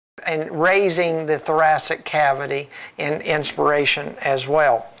and raising the thoracic cavity in inspiration as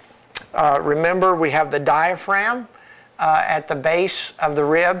well. Remember, we have the diaphragm at the base of the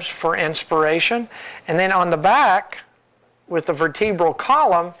ribs for inspiration. And then on the back, with the vertebral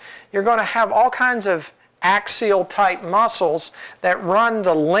column, you're going to have all kinds of axial type muscles that run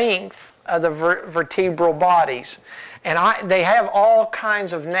the length of the vertebral bodies. And they have all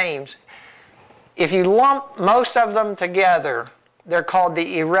kinds of names. If you lump most of them together, they're called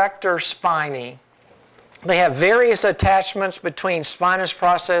the erector spinae. They have various attachments between spinous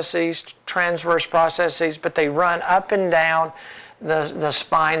processes, transverse processes, but they run up and down the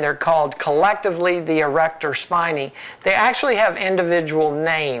spine. They're called collectively the erector spinae. They actually have individual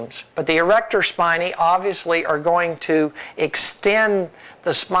names, but the erector spinae obviously are going to extend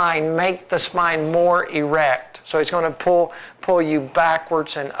the spine, make the spine more erect. So it's going to pull you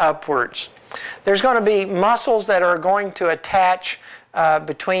backwards and upwards. There's going to be muscles that are going to attach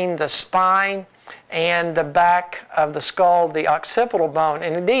between the spine and the back of the skull, the occipital bone.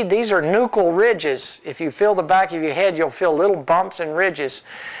 And indeed, these are nuchal ridges. If you feel the back of your head, you'll feel little bumps and ridges.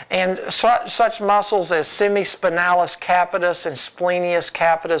 And such muscles as semispinalis capitis and splenius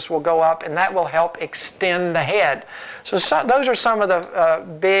capitis will go up, and that will help extend the head. So those are some of the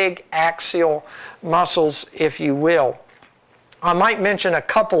big axial muscles, if you will. I might mention a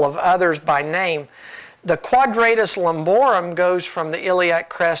couple of others by name. The Quadratus Lumborum goes from the iliac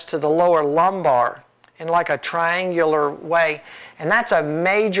crest to the lower lumbar in like a triangular way. And that's a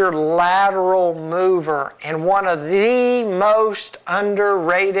major lateral mover and one of the most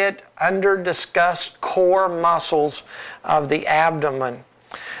underrated, under-discussed core muscles of the abdomen.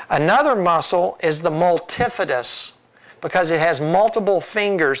 Another muscle is the multifidus, because it has multiple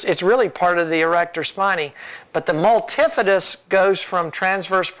fingers. It's really part of the erector spinae. But the multifidus goes from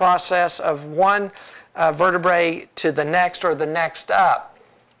transverse process of one vertebrae to the next or the next up.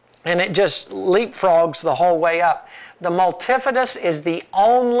 And it just leapfrogs the whole way up. The multifidus is the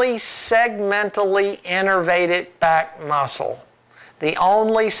only segmentally innervated back muscle. The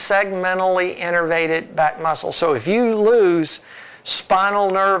only segmentally innervated back muscle. So if you lose spinal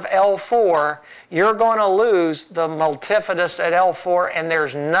nerve L4, you're going to lose the multifidus at L4, and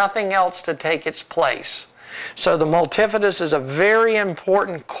there's nothing else to take its place. So the multifidus is a very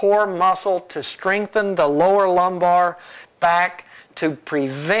important core muscle to strengthen the lower lumbar back, to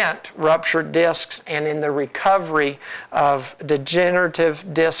prevent ruptured discs and in the recovery of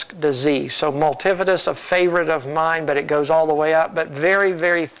degenerative disc disease. So multifidus, a favorite of mine, but it goes all the way up, but very,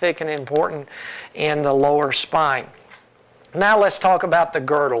 very thick and important in the lower spine. Now let's talk about the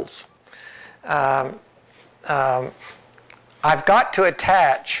girdles. I've got to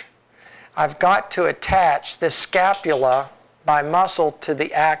attach this scapula by muscle to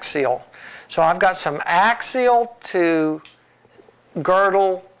the axial. So I've got some axial to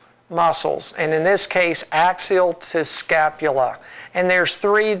girdle muscles, and in this case axial to scapula. And there's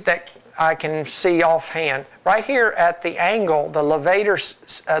three that I can see offhand. Right here at the angle, the levator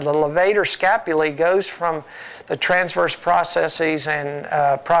scapulae goes from the transverse processes and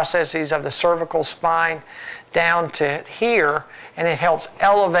processes of the cervical spine down to here, and it helps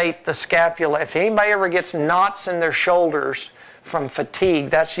elevate the scapula. If anybody ever gets knots in their shoulders from fatigue,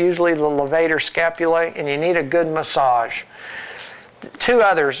 that's usually the levator scapulae, and you need a good massage. Two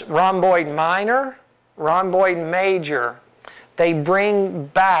others, rhomboid minor, rhomboid major. They bring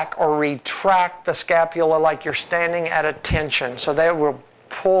back or retract the scapula like you're standing at attention. So they will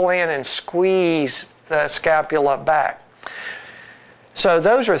pull in and squeeze the scapula back. So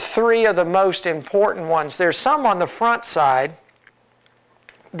those are three of the most important ones. There's some on the front side.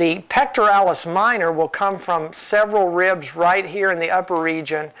 The pectoralis minor will come from several ribs right here in the upper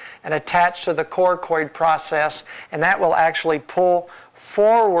region and attach to the coracoid process, and that will actually pull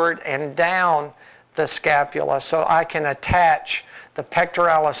forward and down the scapula. So I can attach the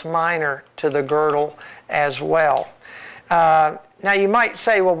pectoralis minor to the girdle as well. Now you might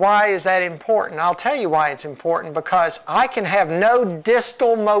say, well, why is that important? I'll tell you why it's important, because I can have no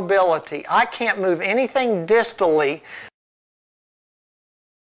distal mobility. I can't move anything distally